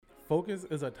Focus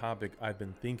is a topic I've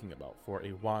been thinking about for a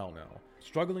while now.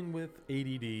 Struggling with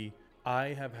ADD,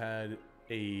 I have had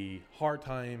a hard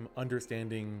time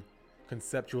understanding,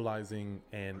 conceptualizing,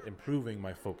 and improving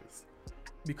my focus.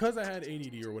 Because I had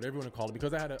ADD, or whatever you want to call it,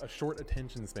 because I had a short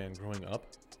attention span growing up,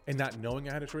 and not knowing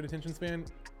I had a short attention span,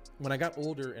 when I got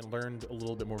older and learned a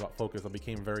little bit more about focus, I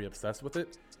became very obsessed with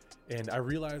it. And I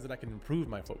realized that I can improve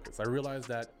my focus. I realized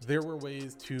that there were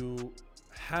ways to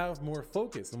have more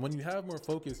focus. And when you have more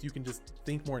focus, you can just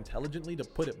think more intelligently, to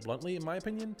put it bluntly, in my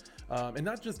opinion. And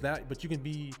not just that, but you can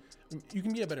be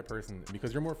a better person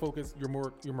because you're more focused, you're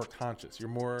more conscious, you're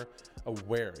more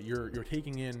aware, you're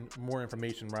taking in more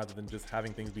information rather than just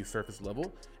having things be surface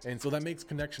level. And so that makes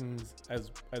connections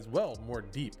as well more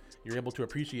deep. You're able to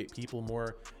appreciate people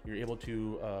more, you're able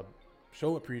to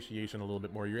show appreciation a little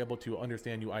bit more, you're able to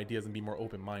understand new ideas and be more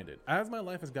open-minded. As my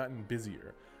life has gotten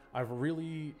busier,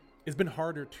 it's been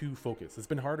harder to focus. It's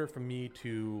been harder for me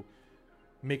to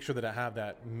make sure that I have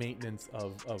that maintenance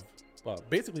of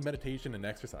basically meditation and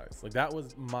exercise. Like, that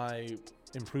was my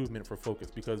improvement for focus,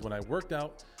 because when I worked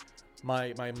out,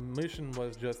 my mission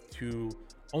was just to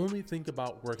only think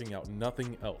about working out,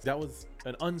 nothing else. That was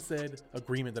an unsaid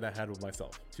agreement that I had with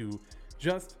myself, to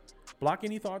just block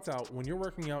any thoughts out. When you're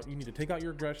working out, you need to take out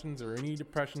your aggressions or any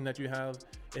depression that you have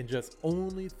and just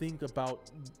only think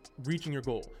about reaching your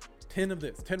goal. 10 of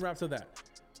this, 10 reps of that.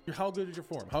 How good is your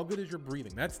form? How good is your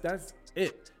breathing? That's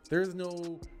it. There's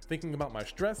no thinking about my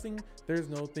stressing. There's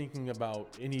no thinking about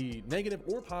any negative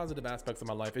or positive aspects of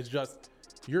my life. It's just,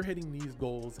 you're hitting these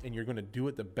goals and you're going to do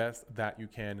it the best that you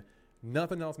can.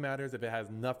 Nothing else matters if it has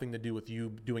nothing to do with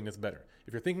you doing this better.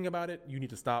 If you're thinking about it, you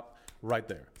need to stop right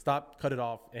there. Stop, cut it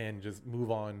off, and just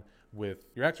move on with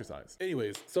your exercise.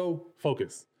 Anyways, so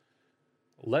focus.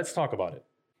 Let's talk about it.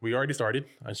 We already started.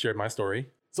 I shared my story.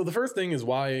 So the first thing is,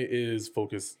 why is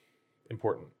focus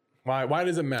important? Why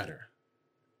does it matter?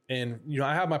 And,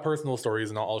 I have my personal stories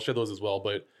and I'll share those as well.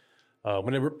 But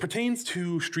when it pertains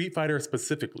to Street Fighter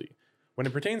specifically,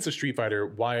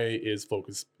 why is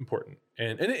focus important?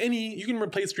 And you can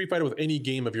replace Street Fighter with any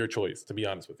game of your choice, to be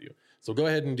honest with you. So go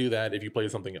ahead and do that if you play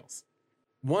something else.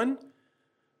 One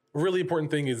really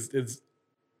important thing is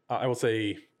I will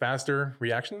say, faster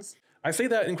reactions. I say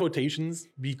that in quotations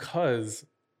because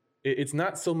it's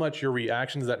not so much your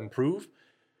reactions that improve,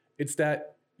 it's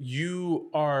that you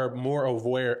are more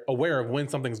aware of when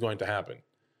something's going to happen.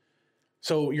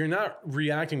 So you're not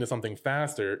reacting to something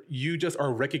faster, you just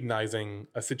are recognizing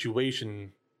a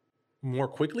situation more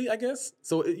quickly, I guess.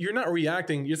 So you're not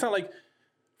reacting, it's not like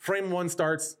frame 1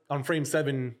 starts on frame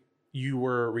 7, you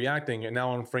were reacting, and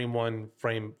now on frame 1,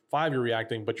 frame 5, you're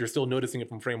reacting, but you're still noticing it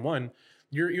from frame 1.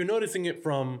 You're noticing it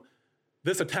from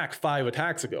this attack 5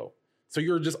 attacks ago. So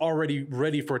you're just already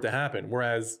ready for it to happen.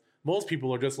 Whereas most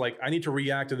people are just like, I need to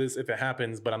react to this if it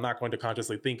happens, but I'm not going to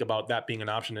consciously think about that being an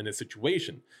option in this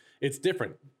situation. It's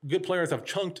different. Good players have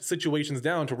chunked situations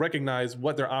down to recognize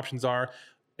what their options are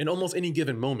in almost any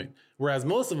given moment. Whereas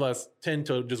most of us tend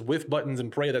to just whiff buttons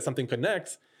and pray that something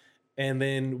connects, and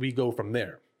then we go from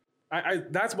there.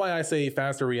 That's why I say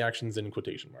faster reactions in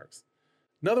quotation marks.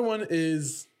 Another one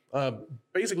is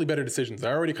basically better decisions.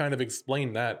 I already kind of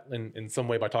explained that in some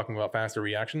way by talking about faster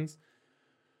reactions.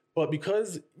 But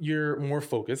because you're more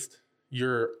focused,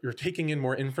 you're taking in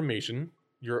more information,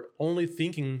 you're only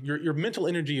thinking, your mental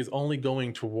energy is only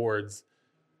going towards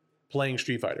playing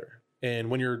Street Fighter.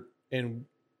 And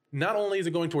not only is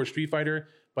it going towards Street Fighter,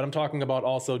 but I'm talking about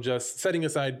also just setting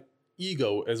aside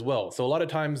ego as well. So a lot of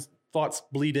times thoughts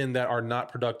bleed in that are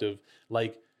not productive.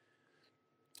 Like,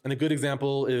 and a good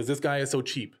example is, this guy is so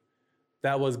cheap.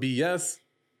 That was BS.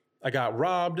 I got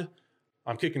robbed.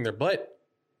 I'm kicking their butt.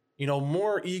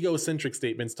 More egocentric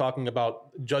statements talking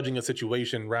about judging a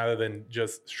situation rather than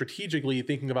just strategically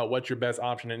thinking about what's your best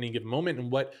option at any given moment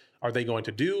and what are they going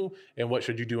to do and what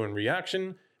should you do in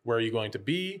reaction? Where are you going to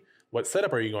be? What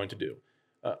setup are you going to do?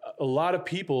 A lot of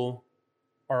people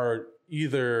are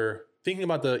either thinking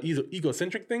about the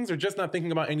egocentric things or just not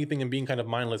thinking about anything and being kind of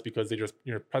mindless because they're just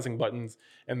pressing buttons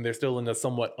and they're still in a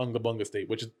somewhat unga bunga state,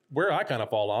 which is where I kind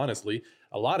of fall, honestly,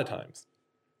 a lot of times.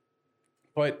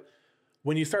 But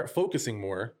when you start focusing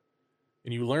more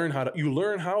and you learn how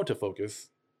to focus,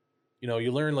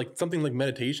 you learn like something like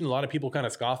meditation. A lot of people kind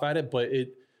of scoff at it, but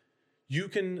you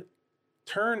can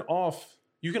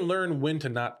learn when to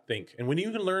not think. And when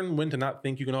you can learn when to not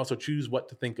think, you can also choose what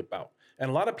to think about. And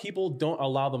a lot of people don't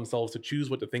allow themselves to choose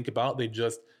what to think about. They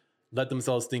just let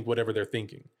themselves think whatever they're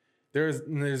thinking.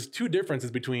 There's two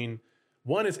differences between,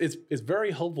 one is it's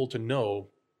very helpful to know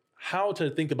how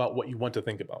to think about what you want to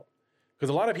think about.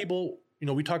 Because a lot of people,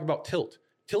 we talk about tilt.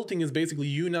 tilting is basically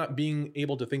you not being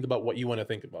able to think about what you want to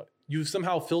think about. You've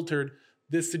somehow filtered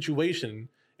this situation,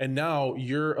 and now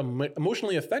you're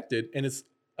emotionally affected, and it's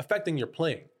affecting your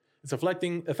playing. It's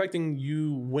affecting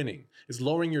you winning. It's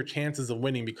lowering your chances of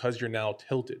winning because you're now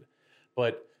tilted.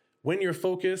 But when you're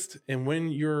focused and when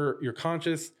you're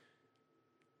conscious,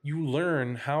 you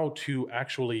learn how to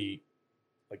actually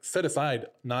like set aside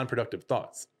non-productive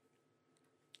thoughts.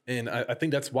 And I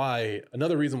think that's why,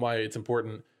 another reason why it's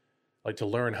important like to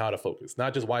learn how to focus.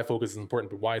 Not just why focus is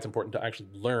important, but why it's important to actually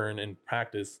learn and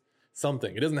practice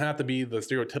something. It doesn't have to be the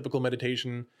stereotypical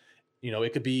meditation. You know,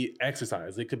 it could be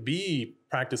exercise. It could be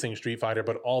practicing Street Fighter,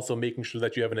 but also making sure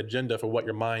that you have an agenda for what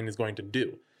your mind is going to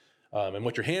do, and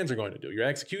what your hands are going to do, your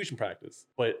execution practice.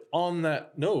 But on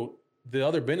that note, the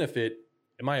other benefit,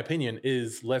 in my opinion,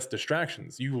 is less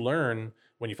distractions. You learn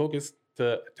when you focus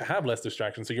to have less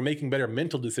distractions. So you're making better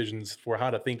mental decisions for how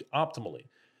to think optimally.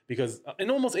 Because in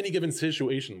almost any given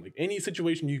situation, like any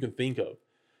situation you can think of,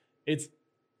 it's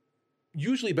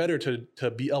usually better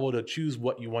to be able to choose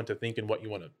what you want to think and what you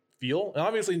want to feel. And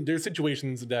obviously, there's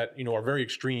situations that, you know, are very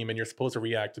extreme and you're supposed to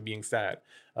react to being sad,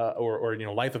 or you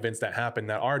know, life events that happen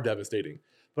that are devastating.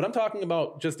 But I'm talking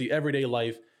about just the everyday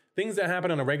life, things that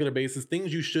happen on a regular basis,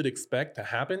 things you should expect to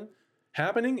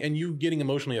happening, and you getting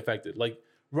emotionally affected. Like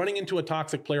running into a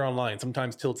toxic player online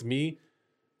sometimes tilts me,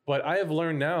 but I have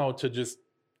learned now to just,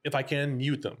 if I can,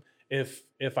 mute them. If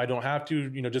I don't have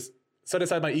to, you know, just set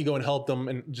aside my ego and help them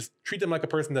and just treat them like a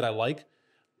person that I like.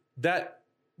 That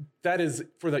is,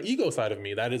 for the ego side of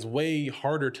me, that is way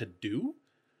harder to do.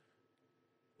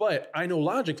 But I know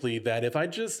logically that if I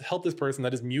just help this person, I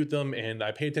just mute them and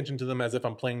I pay attention to them as if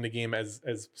I'm playing the game as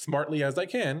smartly as I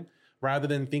can, rather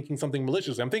than thinking something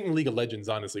malicious. I'm thinking League of Legends,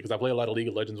 honestly, because I play a lot of League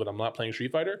of Legends when I'm not playing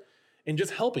Street Fighter, and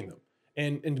just helping them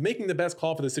and making the best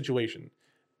call for the situation.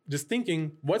 Just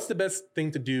thinking, what's the best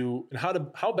thing to do and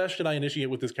how best should I initiate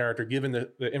with this character given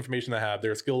the information I have,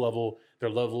 their skill level,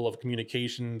 their level of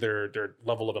communication, their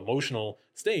level of emotional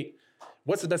state.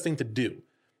 What's the best thing to do?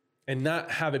 And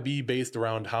not have it be based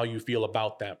around how you feel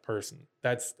about that person.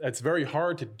 That's very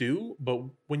hard to do, but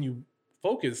when you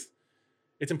focus,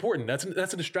 it's important.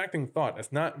 That's a distracting thought.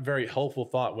 That's not a very helpful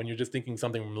thought when you're just thinking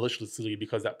something maliciously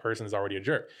because that person is already a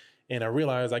jerk. And I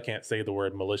realize I can't say the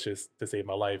word malicious to save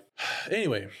my life.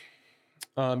 Anyway,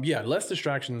 yeah, less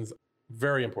distractions,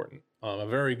 very important. A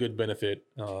very good benefit,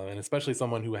 and especially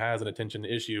someone who has an attention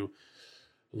issue,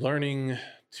 learning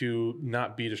to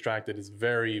not be distracted is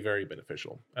very, very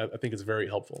beneficial. I think it's very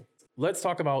helpful. Let's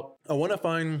talk about, I want to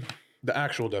find the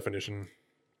actual definition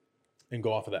and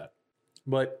go off of that.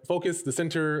 But focus, the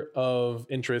center of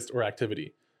interest or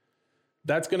activity.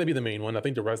 That's going to be the main one. I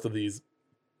think the rest of these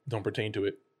don't pertain to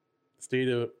it. State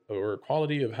of, or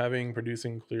quality of having,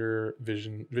 producing clear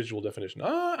visual definition.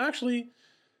 Actually,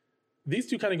 these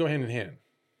two kind of go hand in hand.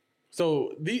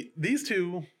 So these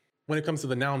two, when it comes to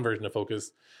the noun version of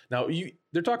focus, now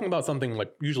they're talking about something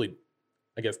like usually,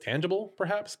 I guess, tangible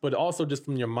perhaps, but also just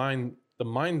from your mind, the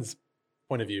mind's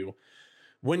point of view.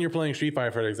 When you're playing Street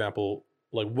Fighter, for example,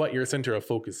 like what your center of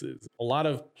focus is. A lot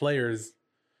of players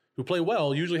who play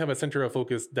well usually have a center of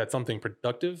focus that's something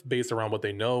productive based around what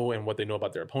they know and what they know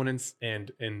about their opponents,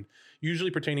 and usually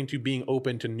pertaining to being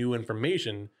open to new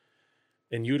information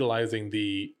and utilizing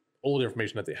the old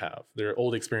information that they have, their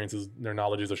old experiences, their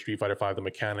knowledges of Street Fighter V, the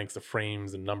mechanics, the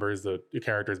frames and numbers, the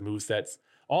characters, movesets,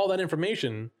 all that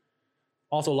information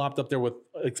also lopped up there with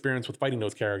experience with fighting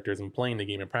those characters and playing the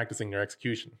game and practicing their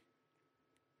execution.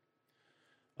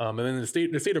 And then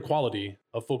the state of quality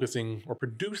of focusing or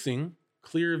producing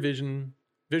clear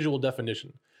visual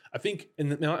definition. I think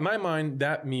in my mind,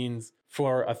 that means,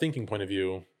 for a thinking point of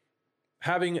view,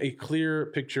 having a clear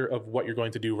picture of what you're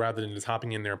going to do rather than just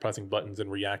hopping in there and pressing buttons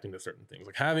and reacting to certain things.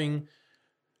 Like having,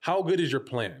 how good is your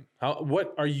plan?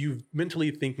 What are you mentally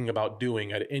thinking about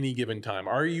doing at any given time?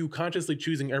 Are you consciously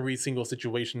choosing every single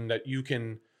situation that you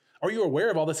can? Are you aware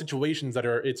of all the situations that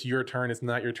it's your turn, it's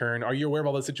not your turn? Are you aware of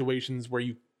all the situations where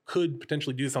you could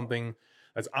potentially do something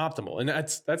that's optimal? And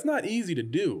that's not easy to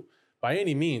do by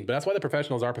any means, but that's why the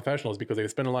professionals are professionals, because they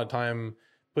spend a lot of time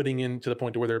putting in to the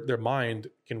point to where their mind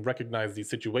can recognize these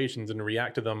situations and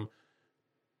react to them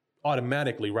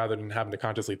automatically rather than having to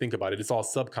consciously think about it. It's all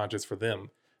subconscious for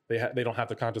them. They don't have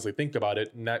to consciously think about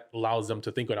it, and that allows them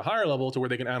to think at a higher level to where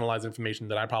they can analyze information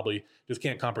that I probably just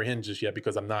can't comprehend just yet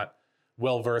because I'm not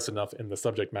well versed enough in the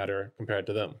subject matter compared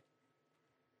to them.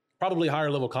 Probably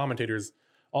higher level commentators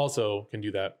also can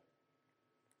do that.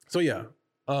 So yeah,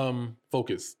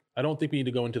 focus. I don't think we need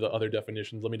to go into the other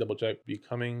definitions. Let me double check.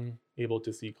 Becoming able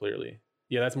to see clearly.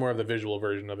 Yeah, that's more of the visual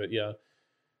version of it. Yeah.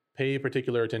 pay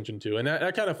particular attention to. And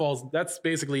that kind of falls, that's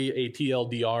basically a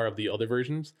TLDR of the other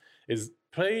versions, is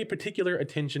pay particular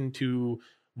attention to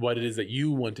what it is that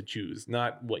you want to choose,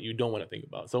 not what you don't want to think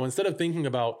about. So instead of thinking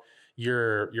about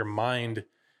your mind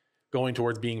going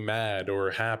towards being mad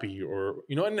or happy, or,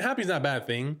 and happy is not a bad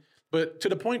thing, but to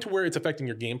the point to where it's affecting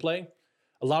your gameplay,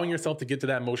 allowing yourself to get to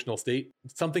that emotional state,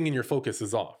 something in your focus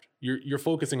is off. You're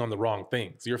focusing on the wrong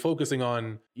things. You're focusing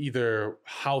on either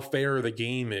how fair the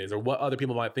game is, or what other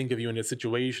people might think of you in this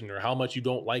situation, or how much you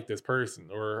don't like this person,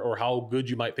 or how good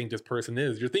you might think this person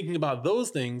is. You're thinking about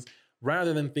those things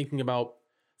rather than thinking about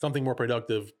something more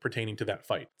productive pertaining to that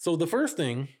fight. So the first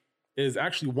thing is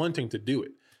actually wanting to do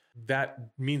it.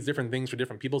 That means different things for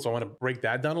different people. So I want to break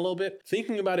that down a little bit.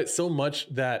 Thinking about it so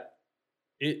much that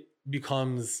it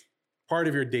becomes part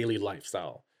of your daily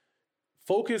lifestyle.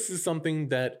 Focus is something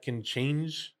that can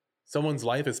change someone's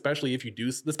life, especially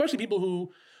people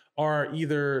who are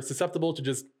either susceptible to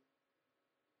just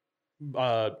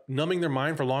numbing their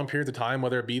mind for long periods of time,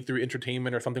 whether it be through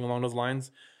entertainment or something along those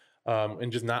lines,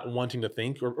 and just not wanting to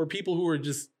think, or people who are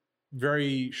just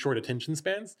very short attention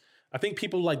spans. I think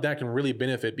people like that can really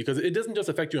benefit, because it doesn't just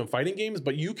affect you in fighting games,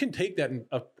 but you can take that and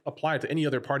apply it to any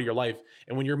other part of your life.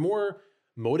 And when you're more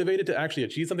motivated to actually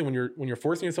achieve something, when you're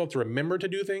forcing yourself to remember to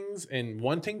do things and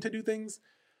wanting to do things,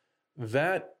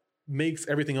 that makes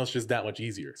everything else just that much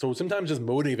easier. So sometimes just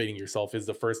motivating yourself is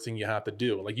the first thing you have to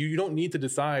do. Like you don't need to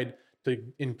decide to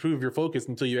improve your focus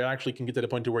until you actually can get to the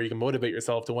point to where you can motivate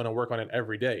yourself to want to work on it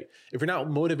every day. If you're not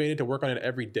motivated to work on it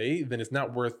every day, then it's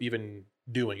not worth even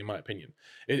doing, in my opinion.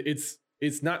 It's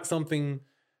not something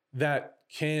that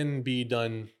can be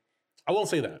done. I won't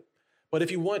say that, but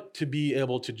if you want to be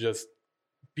able to just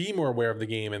be more aware of the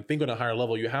game and think on a higher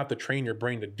level, you have to train your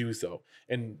brain to do so.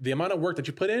 And the amount of work that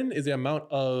you put in is the amount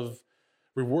of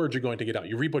rewards you're going to get out.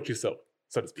 You reap what you sow,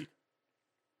 so to speak.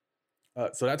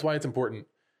 So that's why it's important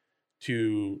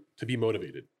to be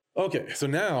motivated. Okay, so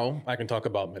now I can talk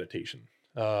about meditation.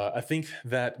 I think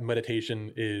that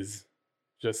meditation is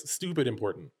just stupid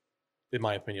important, in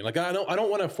my opinion. Like I don't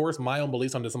want to force my own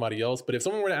beliefs onto somebody else, but if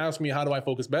someone were to ask me how do I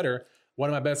focus better,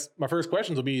 one of my first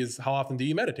questions would be is how often do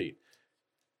you meditate?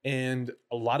 And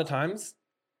a lot of times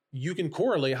you can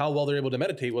correlate how well they're able to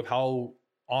meditate with how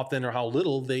often or how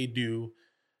little they do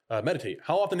meditate.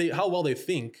 How well they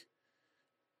think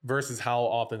versus how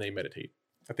often they meditate.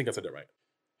 I think I said that right.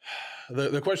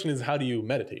 The question is, how do you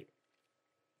meditate?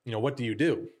 What do you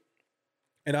do?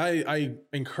 And I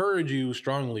encourage you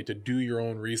strongly to do your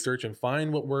own research and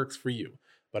find what works for you.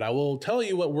 But I will tell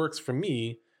you what works for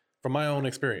me from my own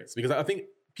experience, because I think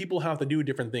people have to do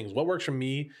different things. What works for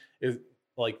me is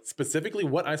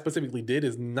what I specifically did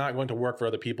is not going to work for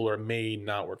other people, or may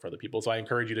not work for other people. So I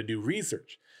encourage you to do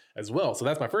research as well. So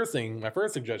that's my first thing. My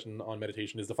first suggestion on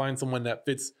meditation is to find someone that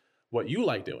fits what you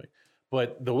like doing.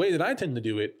 But the way that I tend to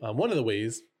do it, one of the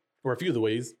ways, or a few of the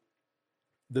ways,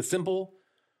 the simple,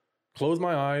 close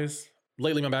my eyes.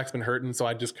 Lately, my back's been hurting, so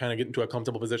I just kind of get into a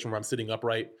comfortable position where I'm sitting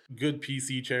upright. Good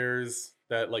PC chairs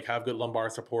that have good lumbar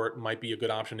support might be a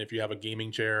good option if you have a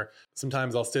gaming chair.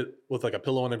 Sometimes I'll sit with a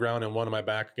pillow on the ground and one on my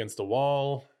back against the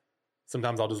wall.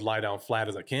 Sometimes I'll just lie down flat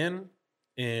as I can,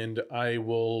 and I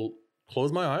will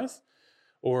close my eyes,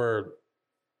 or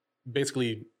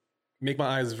basically make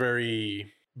my eyes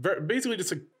basically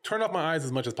just turn off my eyes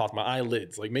as much as possible, my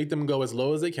eyelids, make them go as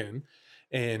low as they can,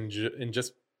 and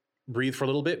just breathe for a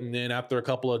little bit. And then after a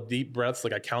couple of deep breaths,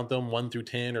 I count them 1 through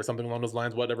 10 or something along those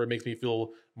lines, whatever makes me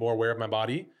feel more aware of my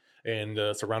body and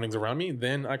surroundings around me.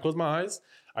 Then I close my eyes.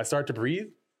 I start to breathe.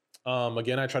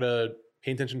 Again, I try to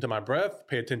pay attention to my breath,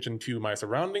 pay attention to my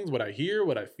surroundings, what I hear,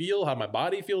 what I feel, how my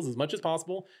body feels as much as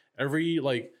possible. Every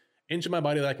inch of my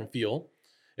body that I can feel.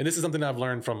 And this is something that I've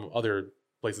learned from other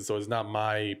places. So it's not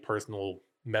my personal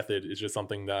method. It's just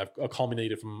something that I've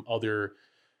culminated from other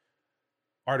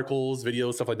articles,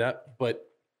 videos, stuff like that. But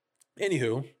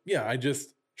anywho, yeah, I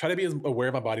just try to be as aware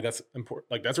of my body. That's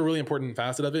important. That's a really important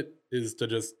facet of it, is to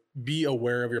just be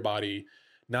aware of your body,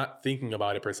 not thinking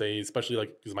about it per se, especially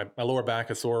because my lower back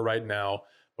is sore right now,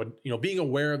 but being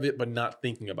aware of it, but not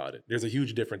thinking about it. There's a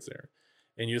huge difference there.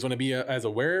 And you just want to be as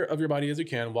aware of your body as you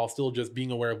can, while still just being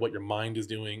aware of what your mind is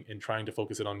doing and trying to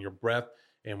focus it on your breath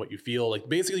and what you feel.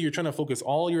 Basically, you're trying to focus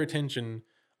all your attention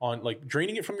on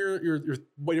draining it from your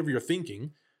whatever you're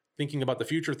thinking about the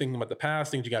future, thinking about the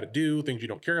past, things you got to do, things you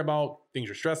don't care about, things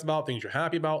you're stressed about, things you're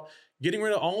happy about, getting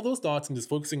rid of all those thoughts and just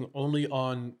focusing only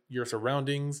on your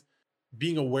surroundings,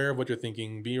 being aware of what you're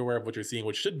thinking, being aware of what you're seeing,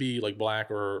 which should be black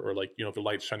or if the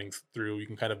light's shining through, you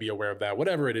can kind of be aware of that,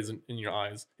 whatever it is in your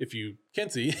eyes. If you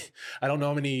can't see, I don't know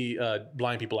how many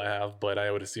blind people I have, but I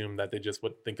would assume that they just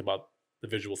would think about the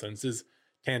visual senses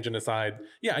tangent aside,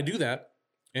 yeah, I do that,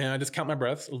 and I just count my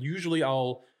breaths. Usually,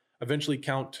 I'll eventually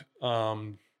count,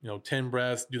 10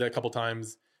 breaths. Do that a couple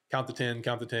times. Count the 10,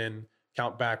 count the 10,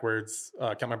 count backwards,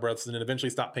 count my breaths, and then eventually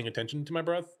stop paying attention to my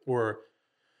breath or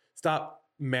stop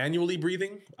manually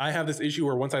breathing. I have this issue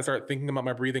where once I start thinking about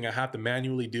my breathing, I have to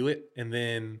manually do it, and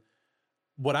then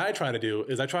what I try to do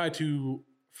is I try to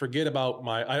forget about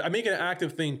I make it an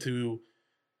active thing to,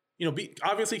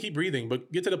 obviously keep breathing,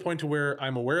 but get to the point to where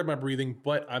I'm aware of my breathing,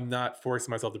 but I'm not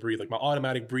forcing myself to breathe. Like my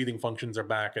automatic breathing functions are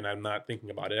back and I'm not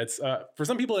thinking about it. It's for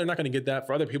some people, they're not going to get that.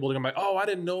 For other people, they're going to be like, oh, I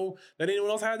didn't know that anyone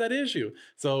else had that issue.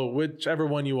 So whichever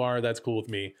one you are, that's cool with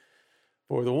me.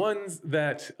 For the ones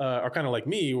that are kind of like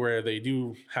me, where they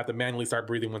do have to manually start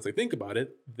breathing once they think about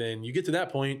it, then you get to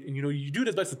that point and, you do it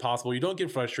as best as possible. You don't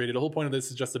get frustrated. The whole point of this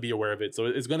is just to be aware of it. So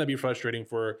it's going to be frustrating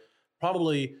for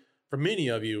many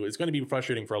of you. It's going to be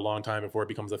frustrating for a long time before it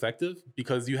becomes effective,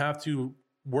 because you have to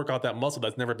work out that muscle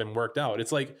that's never been worked out.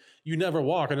 It's like you never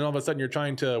walk and then all of a sudden you're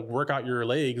trying to work out your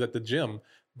legs at the gym.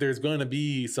 There's going to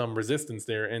be some resistance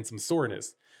there and some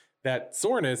soreness. That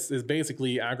soreness is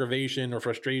basically aggravation or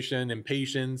frustration,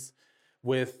 impatience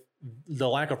with the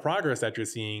lack of progress that you're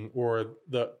seeing, or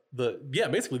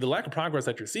basically the lack of progress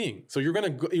that you're seeing. So you're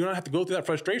going to have to go through that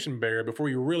frustration barrier before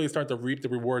you really start to reap the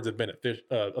rewards of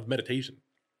meditation.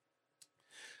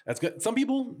 That's good. Some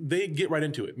people, they get right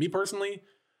into it. Me personally,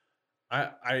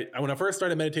 I when I first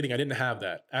started meditating, I didn't have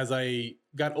that. As I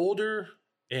got older,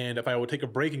 and if I would take a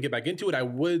break and get back into it, I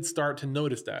would start to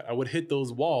notice that. I would hit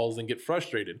those walls and get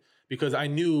frustrated because I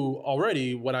knew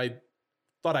already what I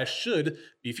thought I should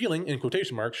be feeling, in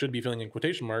quotation marks,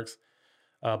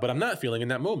 but I'm not feeling in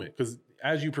that moment. Because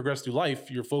as you progress through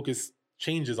life, your focus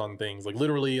changes on things, like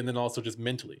literally and then also just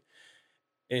mentally.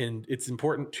 And it's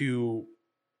important to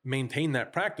maintain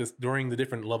that practice during the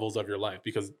different levels of your life,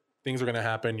 because things are going to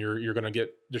happen. You're going to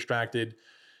get distracted.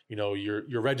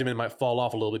 Your regimen might fall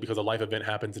off a little bit because a life event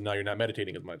happens and now you're not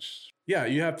meditating as much. Yeah,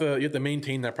 you have to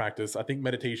maintain that practice. I think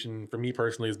meditation for me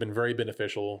personally has been very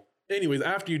beneficial. Anyways,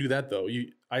 after you do that though,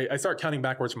 I start counting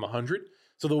backwards from 100.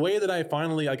 So the way that I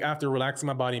finally, like after relaxing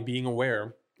my body and being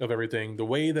aware of everything, the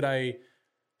way that I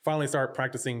finally start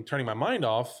practicing turning my mind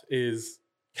off is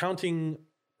counting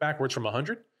backwards from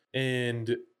 100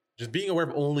 and just being aware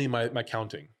of only my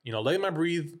counting. Letting my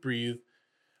breathe,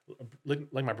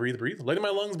 letting my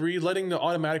lungs breathe, letting the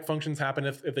automatic functions happen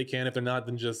if they can. If they're not,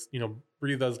 then just,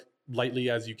 breathe as lightly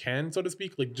as you can, so to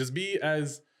speak. Like just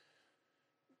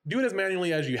do it as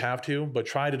manually as you have to, but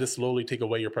try to just slowly take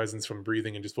away your presence from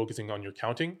breathing and just focusing on your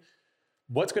counting.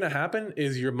 What's going to happen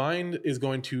is your mind is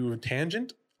going to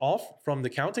tangent off from the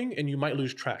counting and you might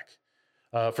lose track.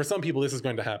 For some people, this is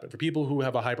going to happen. For people who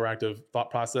have a hyperactive thought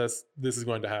process, this is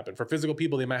going to happen. For physical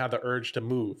people, they might have the urge to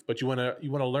move, but you want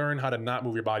to learn how to not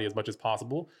move your body as much as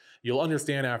possible. You'll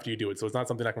understand after you do it. So it's not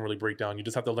something I can really break down. You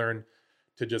just have to learn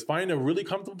to just find a really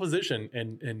comfortable position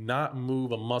and not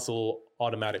move a muscle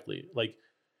automatically. Like,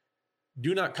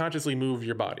 do not consciously move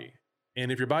your body.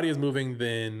 And if your body is moving,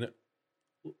 then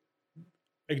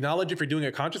acknowledge if you're doing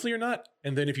it consciously or not.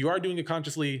 And then if you are doing it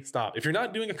consciously, stop. If you're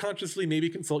not doing it consciously, maybe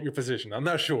consult your physician. I'm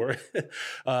not sure.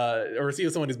 Or see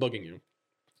if someone is bugging you.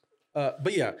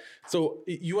 But yeah, so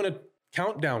you want to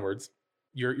count downwards.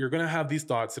 You're going to have these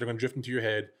thoughts that are going to drift into your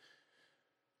head.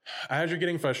 As you're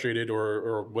getting frustrated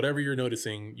or whatever you're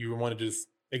noticing, you want to just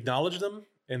acknowledge them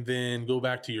and then go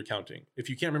back to your counting. If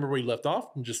you can't remember where you left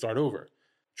off, then just start over.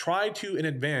 Try to, in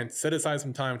advance, set aside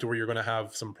some time to where you're going to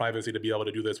have some privacy to be able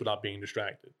to do this without being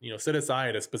distracted. Set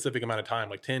aside a specific amount of time,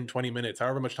 like 10, 20 minutes,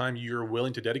 however much time you're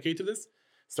willing to dedicate to this.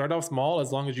 Start off small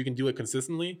as long as you can do it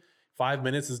consistently. 5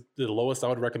 minutes is the lowest I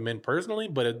would recommend personally,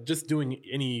 but just doing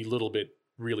any little bit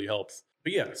really helps.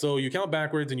 But yeah, so you count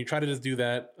backwards and you try to just do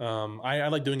that. I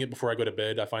like doing it before I go to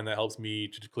bed. I find that helps me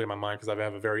to clear my mind because I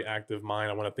have a very active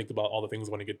mind. I want to think about all the things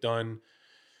I want to get done.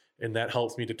 And that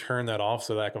helps me to turn that off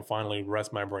so that I can finally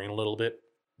rest my brain a little bit.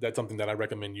 That's something that I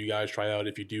recommend you guys try out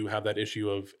if you do have that issue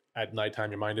of at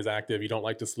nighttime your mind is active, you don't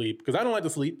like to sleep. Because I don't like to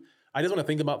sleep. I just want to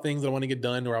think about things that I want to get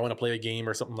done, or I want to play a game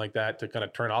or something like that to kind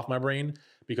of turn off my brain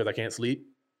because I can't sleep.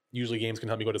 Usually games can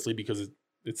help me go to sleep because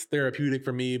it's therapeutic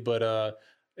for me. But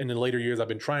in the later years, I've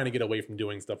been trying to get away from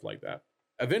doing stuff like that.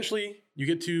 Eventually, you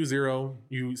get to 0.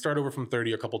 You start over from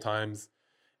 30 a couple times.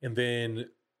 And then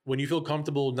when you feel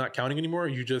comfortable not counting anymore,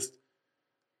 you just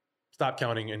stop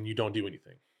counting and you don't do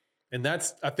anything. And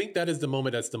I think that is the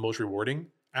moment that's the most rewarding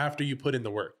after you put in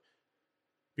the work.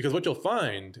 Because what you'll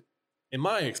find, in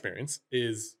my experience,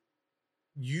 is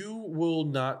you will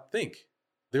not think.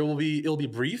 It'll be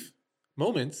brief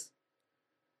moments,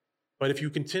 but if you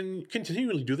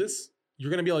continually do this, you're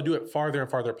going to be able to do it farther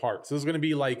and farther apart. So it's going to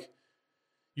be like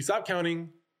You stop counting,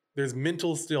 there's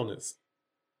mental stillness.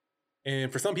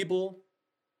 And for some people,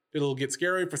 it'll get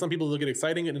scary. For some people, it'll get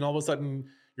exciting. And then all of a sudden,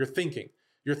 you're thinking.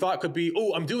 Your thought could be,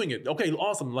 oh, I'm doing it. Okay,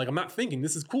 awesome. Like, I'm not thinking.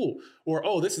 This is cool. Or,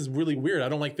 oh, this is really weird. I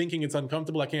don't like thinking. It's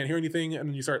uncomfortable. I can't hear anything. And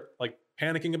then you start like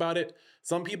panicking about it.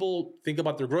 Some people think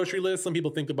about their grocery list. Some people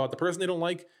think about the person they don't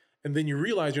like. And then you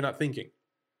realize you're not thinking.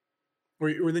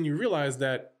 Or then you realize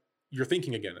that you're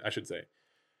thinking again, I should say.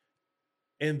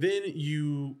 And then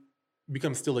you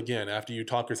become still again after you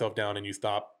talk yourself down and you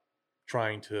stop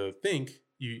trying to think.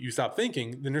 You stop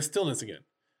thinking, then there's stillness again.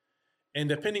 And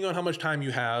depending on how much time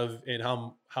you have and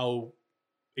how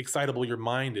excitable your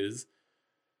mind is,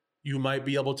 you might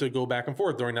be able to go back and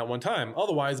forth during that one time.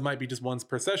 Otherwise, it might be just once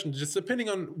per session, just depending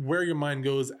on where your mind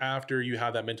goes after you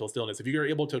have that mental stillness. If you're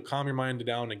able to calm your mind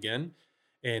down again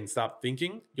and stop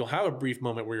thinking, you'll have a brief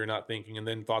moment where you're not thinking, and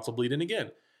then thoughts will bleed in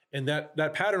again. And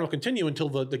that pattern will continue until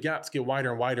the gaps get wider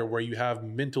and wider, where you have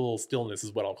mental stillness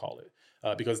is what I'll call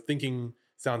it. Because thinking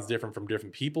sounds different from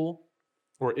different people,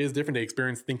 or is different. They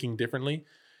experience thinking differently.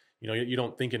 You know, you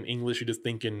don't think in English, you just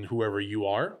think in whoever you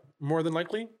are, more than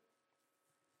likely.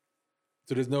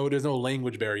 So there's no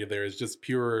language barrier there. It's just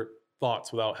pure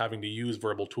thoughts without having to use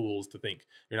verbal tools to think.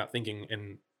 You're not thinking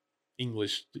in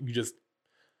English. You just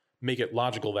make it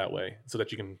logical that way so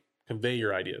that you can convey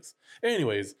your ideas.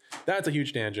 Anyways, that's a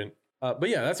huge tangent. But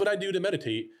yeah, that's what I do to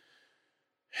meditate.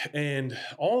 And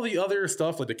all the other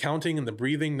stuff like the counting and the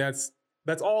breathing, that's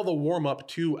all the warm up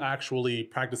to actually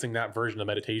practicing that version of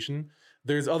meditation.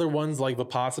 There's other ones like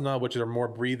Vipassana, which are more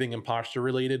breathing and posture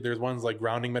related. There's ones like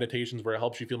grounding meditations where it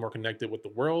helps you feel more connected with the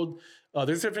world.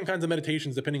 There's different kinds of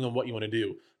meditations depending on what you want to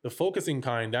do. The focusing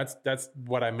kind, that's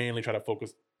what I mainly try to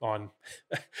focus on.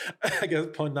 I guess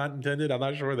pun not intended. I'm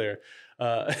not sure there.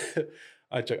 I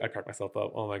cracked myself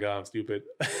up. Oh my God, I'm stupid.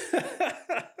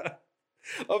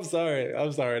 I'm sorry.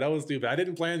 That was stupid. I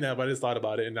didn't plan that, but I just thought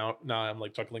about it, and now I'm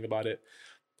like chuckling about it.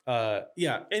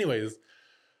 Yeah. Anyways,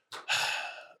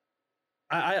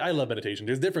 I love meditation.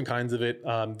 There's different kinds of it.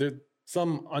 There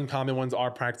some uncommon ones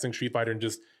are practicing Street Fighter and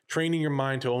just training your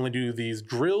mind to only do these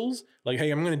drills. Like,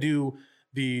 hey, I'm going to do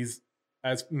these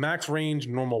as max range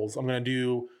normals. I'm going to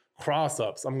do cross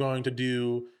ups. I'm going to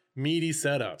do meaty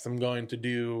setups. I'm going to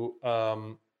do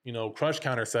crush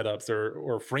counter setups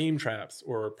or frame traps,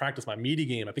 or practice my meaty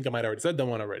game. I think I might have already said that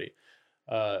one already.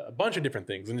 A bunch of different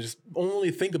things, and just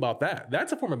only think about that.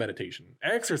 That's a form of meditation.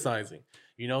 Exercising,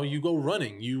 you go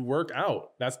running, you work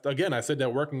out. That's, again, I said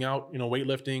that working out,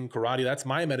 weightlifting, karate, that's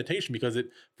my meditation, because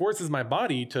it forces my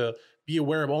body to be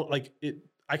aware of all, like it.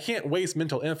 I can't waste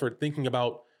mental effort thinking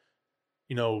about,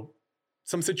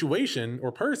 some situation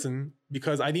or person,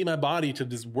 because I need my body to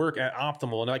just work at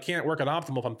optimal. And I can't work at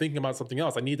optimal if I'm thinking about something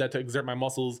else. I need that to exert my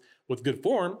muscles with good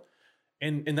form.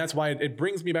 And that's why it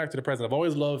brings me back to the present. I've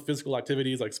always loved physical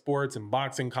activities like sports and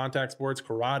boxing, contact sports,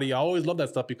 karate. I always loved that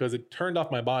stuff because it turned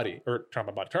off my mind.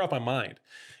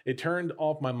 It turned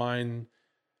off my mind.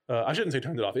 I shouldn't say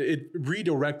turned it off. It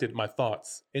redirected my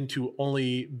thoughts into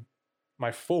only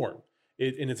my form.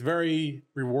 And it's very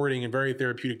rewarding and very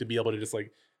therapeutic to be able to just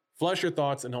like flush your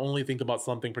thoughts and only think about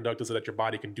something productive, so that your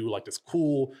body can do like this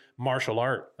cool martial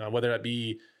art, whether that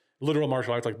be literal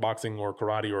martial arts like boxing or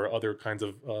karate, or other kinds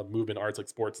of movement arts like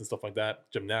sports and stuff like that,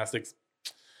 gymnastics.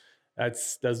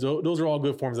 Those are all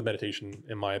good forms of meditation,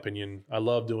 in my opinion. I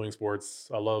love doing sports.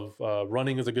 I love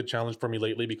running is a good challenge for me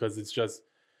lately, because it's just,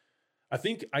 I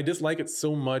think I dislike it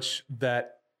so much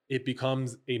that it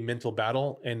becomes a mental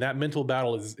battle, and that mental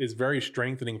battle is very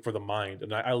strengthening for the mind.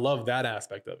 And I love that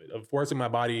aspect of it, of forcing my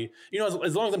body,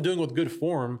 as long as I'm doing it with good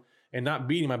form and not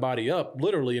beating my body up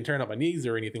literally and tearing up my knees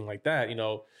or anything like that,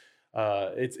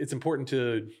 it's important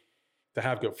to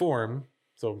have good form.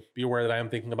 So be aware that I am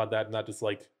thinking about that, not just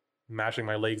like mashing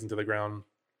my legs into the ground.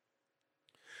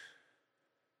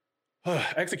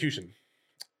 Execution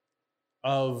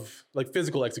of like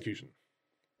physical execution.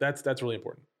 That's really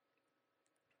important.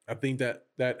 I think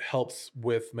that helps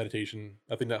with meditation.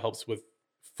 I think that helps with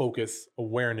focus,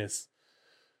 awareness.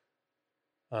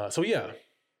 So yeah,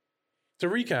 to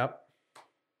recap,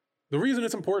 the reason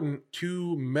it's important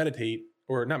to meditate,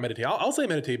 or not meditate, I'll say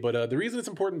meditate, but the reason it's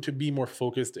important to be more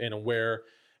focused and aware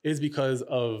is because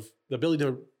of the ability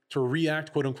to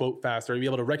react, quote unquote, faster, to be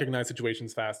able to recognize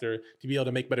situations faster, to be able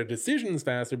to make better decisions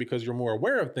faster, because you're more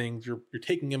aware of things, you're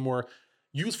taking in more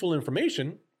useful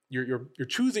information, you're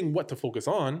choosing what to focus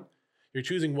on, you're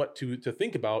choosing what to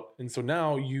think about, and so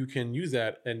now you can use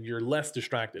that and you're less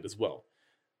distracted as well.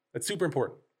 That's super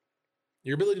important.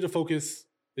 Your ability to focus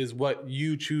is what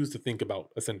you choose to think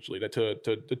about, essentially. That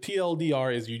the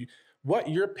TLDR is what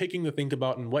you're picking to think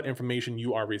about and what information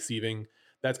you are receiving.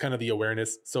 That's kind of the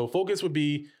awareness. So focus would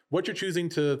be what you're choosing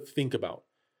to think about.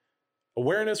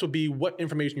 Awareness would be what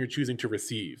information you're choosing to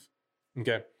receive.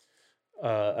 Okay.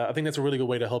 I think that's a really good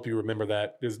way to help you remember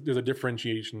that there's a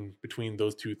differentiation between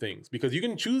those two things, because you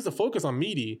can choose to focus on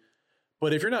meaty,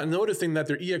 but if you're not noticing that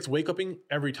they're EX wake upping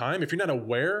every time, if you're not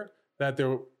aware that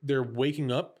they're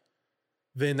waking up,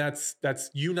 then that's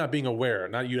you not being aware,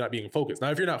 not you not being focused. Now,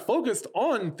 if you're not focused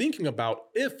on thinking about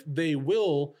if they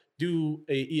will do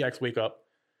a EX wake up,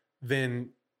 then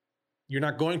you're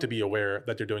not going to be aware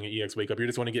that they're doing an EX wake up. You're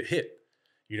just going to get hit.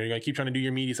 You're going to keep trying to do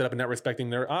your meaty setup and not respecting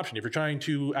their option. If you're trying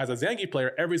to, as a Zangief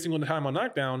player, every single time on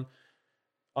knockdown,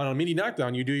 on a meaty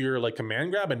knockdown, you do your like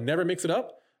command grab and never mix it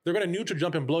up, they're going to neutral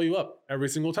jump and blow you up every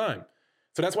single time.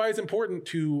 So that's why it's important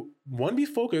to, one, be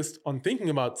focused on thinking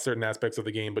about certain aspects of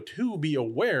the game, but two, be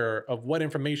aware of what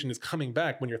information is coming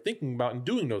back when you're thinking about and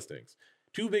doing those things.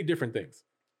 Two big different things.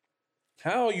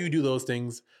 How you do those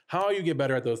things, how you get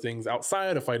better at those things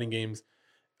outside of fighting games,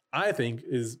 I think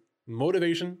is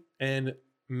motivation and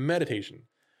meditation.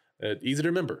 Easy to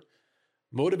remember.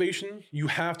 Motivation, you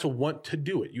have to want to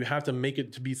do it. You have to make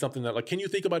it to be something that, like, can you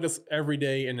think about this every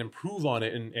day and improve on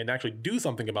it and actually do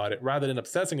something about it rather than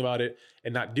obsessing about it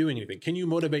and not doing anything? Can you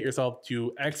motivate yourself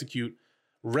to execute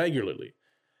regularly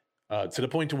to the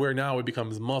point to where now it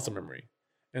becomes muscle memory?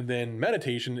 And then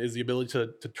meditation is the ability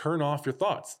to turn off your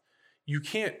thoughts. You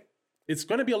can't, it's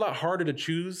going to be a lot harder to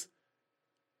choose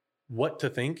what to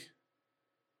think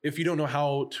if you don't know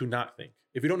how to not think,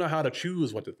 if you don't know how to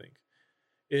choose what to think.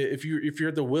 If you're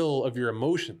at the will of your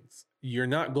emotions, you're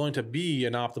not going to be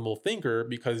an optimal thinker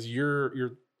because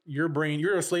your brain,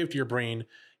 you're a slave to your brain.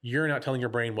 You're not telling your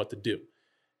brain what to do.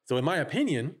 So in my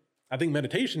opinion, I think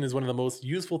meditation is one of the most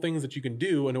useful things that you can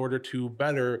do in order to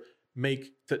better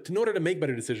make, in order to make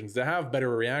better decisions, to have better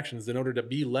reactions, in order to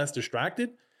be less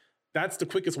distracted. That's the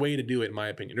quickest way to do it, in my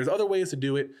opinion. There's other ways to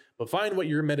do it, but find what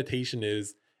your meditation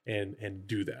is and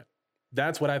do that.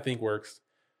 That's what I think works.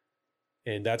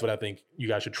 And that's what I think you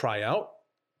guys should try out.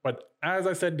 But as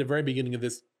I said at the very beginning of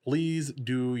this, please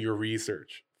do your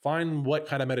research. Find what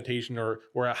kind of meditation or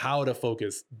how to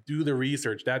focus. Do the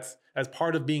research. That's as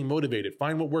part of being motivated.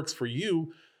 Find what works for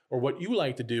you or what you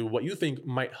like to do, what you think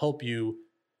might help you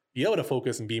be able to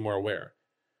focus and be more aware.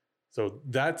 So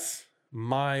that's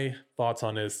my thoughts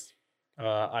on this.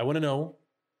 I want to know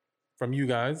from you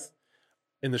guys.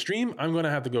 In the stream, I'm going to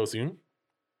have to go soon.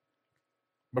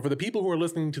 But for the people who are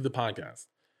listening to the podcast,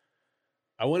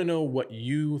 I want to know what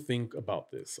you think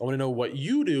about this. I want to know what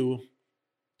you do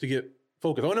to get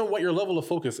focused. I want to know what your level of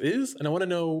focus is, and I want to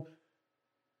know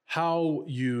how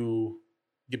you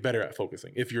get better at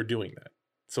focusing if you're doing that.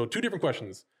 So 2 different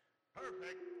questions.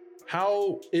 Perfect.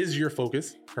 How is your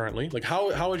focus currently? Like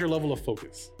how is your level of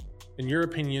focus? In your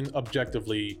opinion,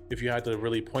 objectively, if you had to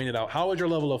really point it out, how is your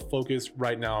level of focus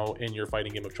right now in your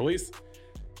fighting game of choice?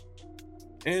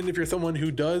 And if you're someone who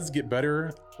does get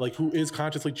better, like who is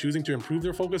consciously choosing to improve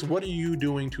their focus, what are you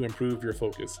doing to improve your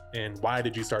focus? And why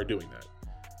did you start doing that?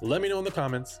 Let me know in the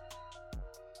comments.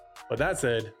 But that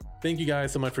said, thank you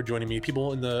guys so much for joining me.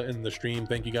 People in the stream,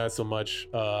 thank you guys so much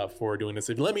for doing this.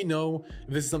 Let me know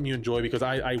if this is something you enjoy, because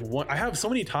I have so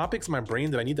many topics in my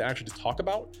brain that I need to actually just talk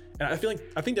about. And I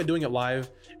think that doing it live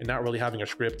and not really having a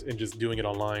script and just doing it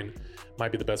online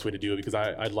might be the best way to do it, because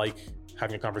I like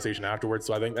having a conversation afterwards.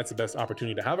 So I think that's the best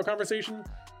opportunity to have a conversation.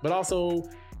 But also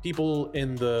people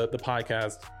in the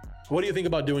podcast, what do you think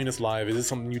about doing this live? Is this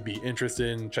something you'd be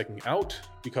interested in checking out?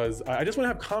 Because I just want to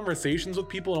have conversations with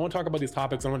people. I want to talk about these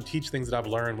topics. I want to teach things that I've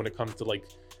learned when it comes to like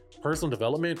personal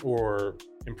development or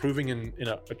improving in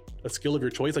a skill of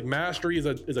your choice. Like mastery is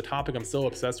a topic I'm so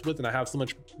obsessed with, and I have so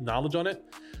much knowledge on it.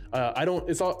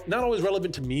 It's not always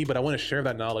relevant to me, but I want to share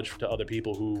that knowledge to other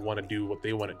people who want to do what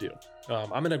they want to do.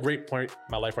 I'm in a great point in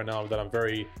my life right now that I'm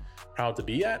very proud to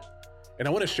be at, and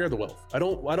I want to share the wealth. I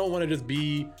don't want to just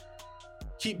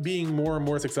keep being more and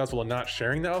more successful and not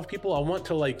sharing that with people. I want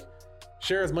to like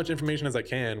share as much information as I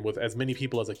can with as many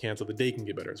people as I can so that they can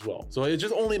get better as well. So it's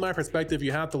just only my perspective.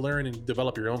 You have to learn and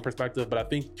develop your own perspective, but I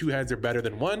think 2 heads are better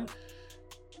than 1,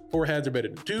 4 heads are better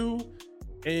than 2,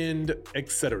 and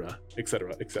etc.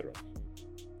 etc. etc.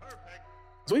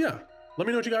 So yeah, let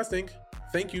me know what you guys think.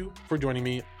 Thank you for joining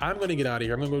me. I'm going to get out of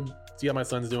here. I'm going to go see how my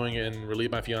son's doing and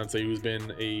relieve my fiance, who's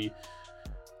been a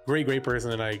great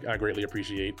person, and I greatly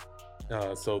appreciate.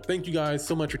 So thank you guys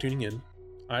so much for tuning in.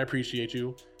 I appreciate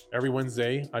you. Every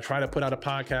Wednesday, I try to put out a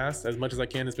podcast as much as I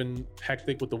can. It's been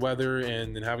hectic with the weather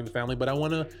and having the family, but I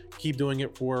want to keep doing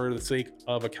it for the sake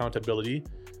of accountability.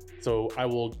 So I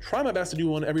will try my best to do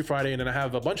one every Friday, and then I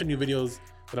have a bunch of new videos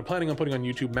that I'm planning on putting on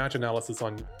YouTube, match analysis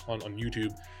on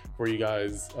YouTube for you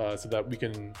guys, so that we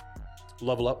can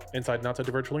level up inside and outside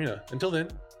the virtual arena. Until then,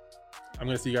 I'm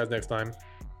going to see you guys next time.